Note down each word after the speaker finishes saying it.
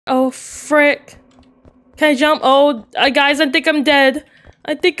Oh, frick. Can I jump? Oh, guys, I think I'm dead.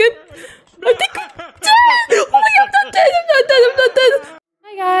 I think I'm dead! Oh my god, I'm not dead! I'm not dead!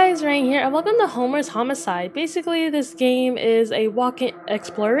 Hi guys, Rain here, and welcome to Homer's Homicide. Basically, this game is a walk-in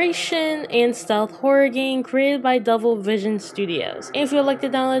exploration and stealth horror game created by Double Vision Studios. And if you would like to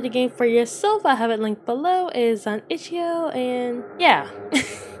download the game for yourself, I have it linked below. It is on itch.io, and yeah.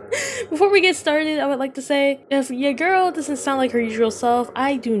 Before we get started, I would like to say, if your girl doesn't sound like her usual self,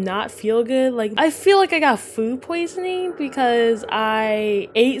 I do not feel good. Like, I feel like I got food poisoning because I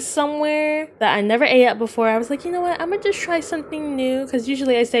ate somewhere that I never ate at before. I was like, you know what, I'm gonna just try something new, because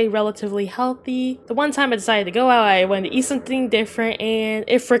usually I stay relatively healthy. The one time I decided to go out, I wanted to eat something different, and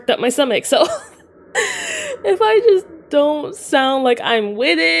it fricked up my stomach, so if I just don't sound like I'm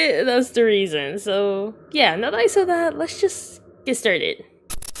with it, that's the reason. So yeah, now that I said that, let's just get started.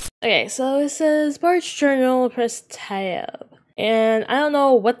 Okay, so it says Bart's journal, press tab. And I don't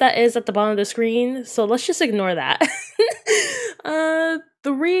know what that is at the bottom of the screen, so let's just ignore that.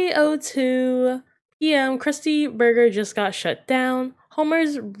 3:02 p.m. Krusty Burger just got shut down.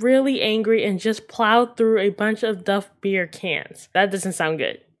 Homer's really angry and just plowed through a bunch of Duff beer cans. That doesn't sound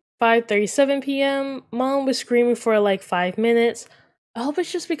good. 5:37 p.m. Mom was screaming for like 5 minutes. I hope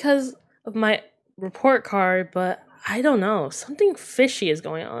it's just because of my report card, but I don't know. Something fishy is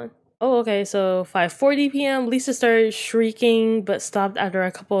going on. Oh, okay, so 5:40 p.m. Lisa started shrieking, but stopped after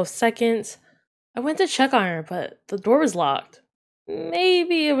a couple of seconds. I went to check on her, but the door was locked.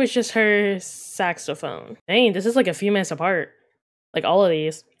 Maybe it was just her saxophone. Dang, this is like a few minutes apart. Like all of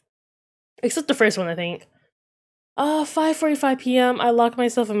these. Except the first one, I think. 5:45 p.m. I locked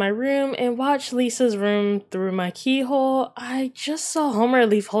myself in my room and watched Lisa's room through my keyhole. I just saw Homer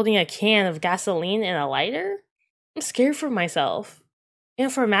leave holding a can of gasoline and a lighter. I'm scared for myself.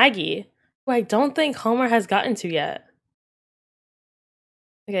 And for Maggie, who I don't think Homer has gotten to yet.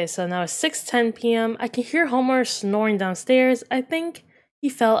 Okay, so now it's 6:10 p.m. I can hear Homer snoring downstairs. I think he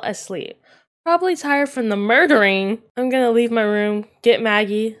fell asleep. Probably tired from the murdering. I'm gonna leave my room, get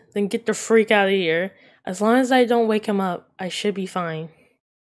Maggie, then get the freak out of here. As long as I don't wake him up, I should be fine.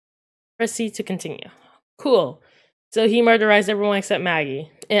 Proceed to continue. Cool. So he murderized everyone except Maggie.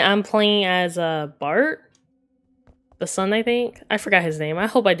 And I'm playing as Bart? The son, I think? I forgot his name. I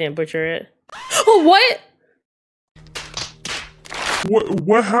hope I didn't butcher it. Oh, what?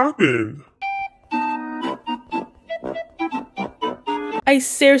 What happened? I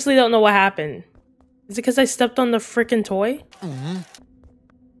seriously don't know what happened. Is it because I stepped on the freaking toy?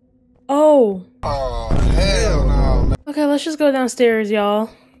 Oh. Oh, hell no. Okay, let's just go downstairs, y'all.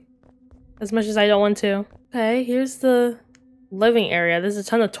 As much as I don't want to. Okay, here's the living area. There's a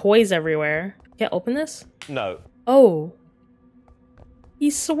ton of toys everywhere. Can't open this? No. Oh.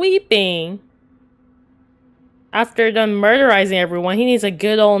 He's sweeping. After done murderizing everyone, he needs a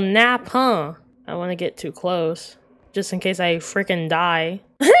good old nap, huh? I don't want to get too close. Just in case I freaking die.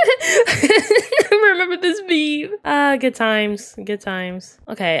 Remember this meme. Good times. Good times.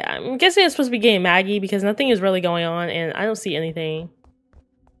 Okay, I'm guessing I'm supposed to be getting Maggie because nothing is really going on and I don't see anything.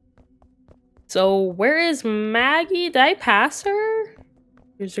 So, where is Maggie? Did I pass her?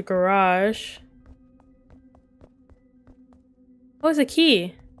 Here's the garage. Oh, it's a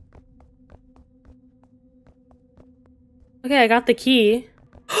key. Okay, I got the key.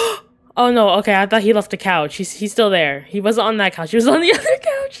 Oh no, okay, I thought he left the couch. He's still there. He wasn't on that couch, he was on the other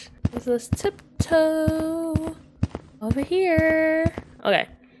couch. Let's tiptoe over here. Okay,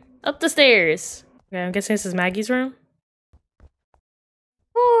 up the stairs. Okay, I'm guessing this is Maggie's room.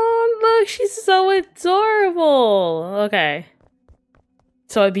 Oh, look, she's so adorable. Okay.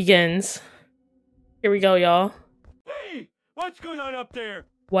 So it begins. Here we go, y'all. Hey, what's going on up there?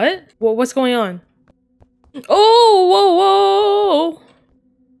 What? What's going on? Oh, whoa,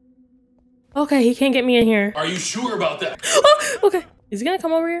 whoa. Okay, he can't get me in here. Are you sure about that? Oh, okay. Is he gonna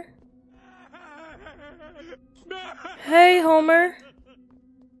come over here? Hey, Homer.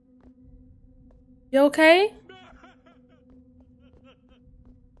 You okay?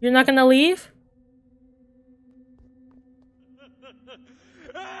 You're not gonna leave?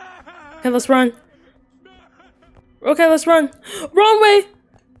 Okay, let's run. Okay, let's run. Wrong way!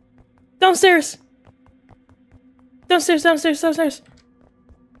 Downstairs! Downstairs, downstairs, downstairs.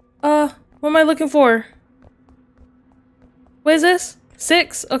 What am I looking for? What is this?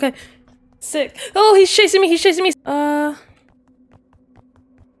 6? Okay. 6. Oh, he's chasing me, he's chasing me! Oh,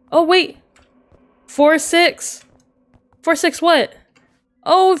 wait. 4, 6. 4, 6 what?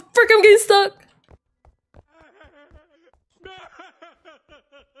 Oh, frick, I'm getting stuck!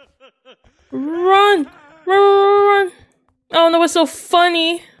 Run! Run, run, run! Oh no, it's so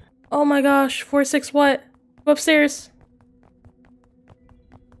funny! Oh my gosh, 4, 6 what? Go upstairs.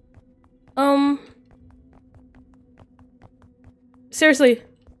 Seriously.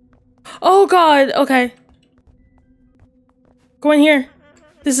 Oh god, okay. Go in here.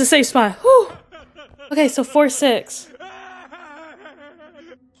 This is a safe spot. Whew. Okay, so 4-6.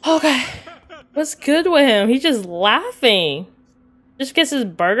 Okay. What's good with him? He's just laughing. Just gets his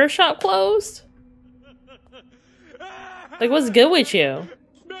burger shop closed? Like, what's good with you?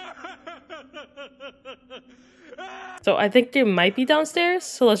 So I think they might be downstairs,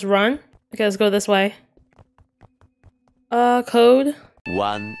 so let's run. Okay, let's go this way. Code.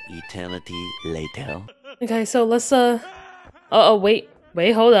 1 eternity later. Okay, so let's, oh, wait,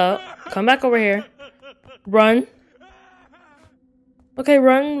 hold up. Come back over here. Run. Okay,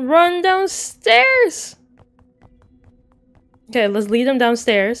 run downstairs! Okay, let's lead them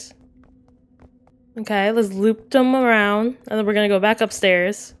downstairs. Okay, let's loop them around, and then we're gonna go back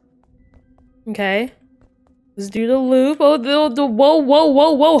upstairs. Okay. Let's do the loop. Oh,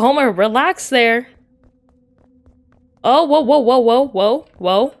 whoa, Homer, relax there. Oh, whoa.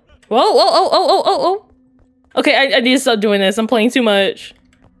 Okay, I need to stop doing this. I'm playing too much.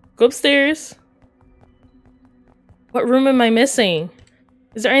 Go upstairs. What room am I missing?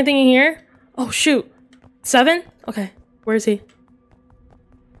 Is there anything in here? Oh, shoot. 7? Okay, where is he?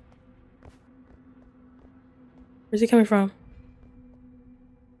 Where's he coming from?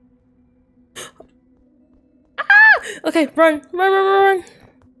 Ah! Okay, run. Am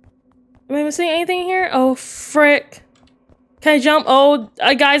I missing anything here? Oh, frick. Can I jump? Oh,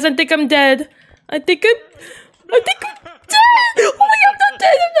 guys, I think I'm dead. I think I'm dead! Oh my god,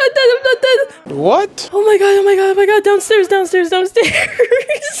 I'm not dead! What? Oh my god, downstairs! Oh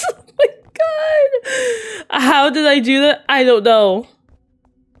my god! How did I do that? I don't know.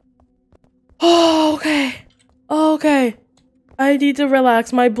 Oh, okay. I need to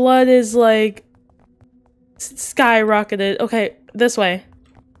relax. My blood is like skyrocketed. Okay, this way.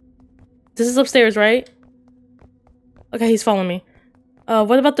 This is upstairs, right? Okay, he's following me.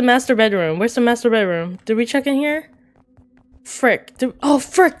 What about the master bedroom? Where's the master bedroom? Did we check in here? Frick. Oh,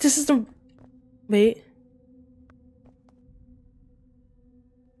 frick! This is the... Wait.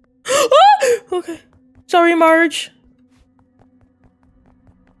 Okay. Sorry, Marge.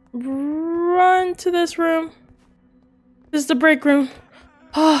 Run to this room. This is the break room.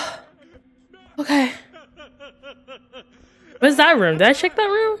 Oh. Okay. What's that room? Did I check that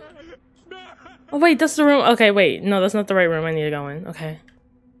room? Oh, wait, that's the room. Okay, wait. No, that's not the right room I need to go in. Okay.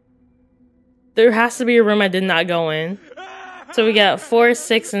 There has to be a room I did not go in. So we got 4,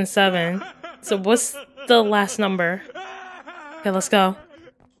 6, and 7. So what's the last number? Okay, let's go.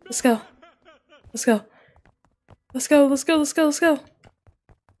 Let's go.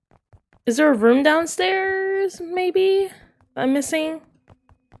 Is there a room downstairs, maybe? I'm missing?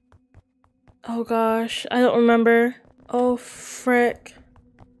 Oh gosh, I don't remember. Oh, frick.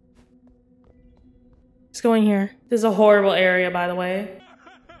 Let's go in here. This is a horrible area, by the way.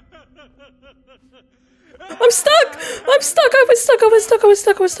 I'm stuck! I was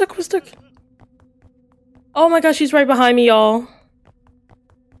stuck. Oh my gosh, she's right behind me, y'all.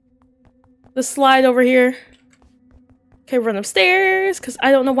 The slide over here. Okay, run upstairs, because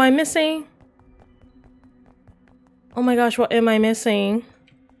I don't know why I'm missing. Oh my gosh, what am I missing?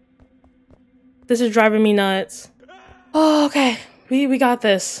 This is driving me nuts. Oh, okay. We got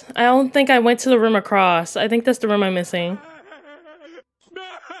this. I don't think I went to the room across. I think that's the room I'm missing.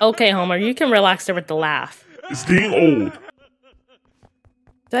 Okay, Homer, you can relax there with the laugh. It's getting old.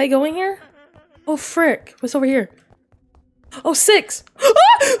 Did I go in here? Oh, frick. What's over here? Oh, 6!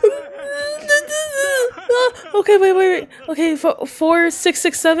 Okay, wait. Okay, 4, 6,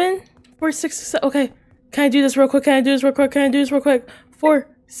 6, 7? 4, 6, 7. Okay. Can I do this real quick? 4,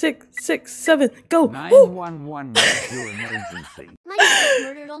 6, 6, 7. Go! 911, what's your emergency? My dad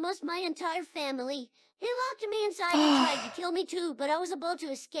murdered almost my entire family. He locked me inside and tried to kill me too, but I was about to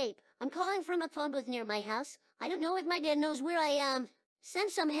escape. I'm calling from a phone booth near my house. I don't know if my dad knows where I am.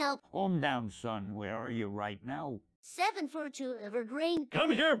 Send some help. Calm down, son. Where are you right now? 742 Evergreen.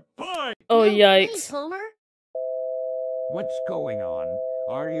 Come here, boy! Oh, No, yikes. please, Homer. What's going on?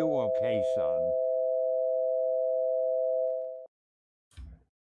 Are you okay, son?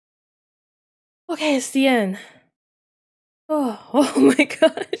 Okay, it's the end. Oh my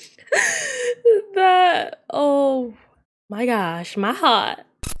gosh. Oh my gosh, my heart.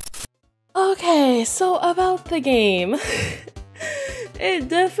 Okay, so about the game. It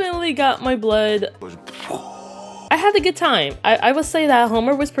definitely got my blood. I had a good time. I would say that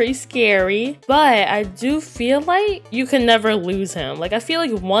Homer was pretty scary, but I do feel like you can never lose him. Like, I feel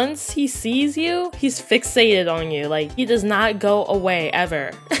like once he sees you, he's fixated on you. Like, he does not go away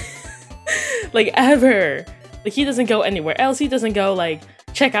ever. Like, ever. Like, he doesn't go anywhere else. He doesn't go, like,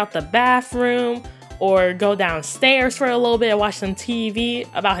 check out the bathroom or go downstairs for a little bit and watch some TV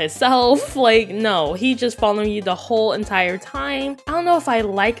about himself. Like, no, he just following you the whole entire time. I don't know if I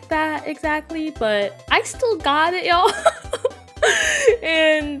like that exactly, but I still got it, y'all.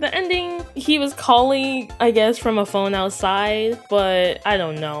 And the ending, he was calling, I guess, from a phone outside, but I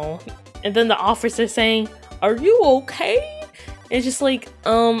don't know. And then the officer saying, "Are you okay?" It's just like,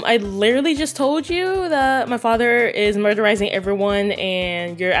 I literally just told you that my father is murderizing everyone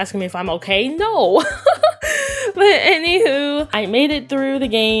and you're asking me if I'm okay? No. But anywho, I made it through the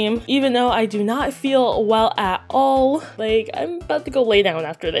game, even though I do not feel well at all. Like, I'm about to go lay down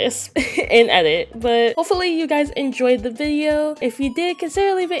after this and edit. But hopefully you guys enjoyed the video. If you did,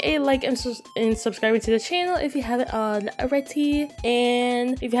 consider leaving a like and subscribing to the channel if you haven't already.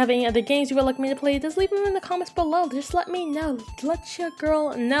 And if you have any other games you would like me to play, just leave them in the comments below. Just let me know. Let your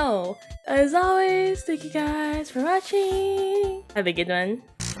girl know. As always, thank you guys for watching. Have a good one.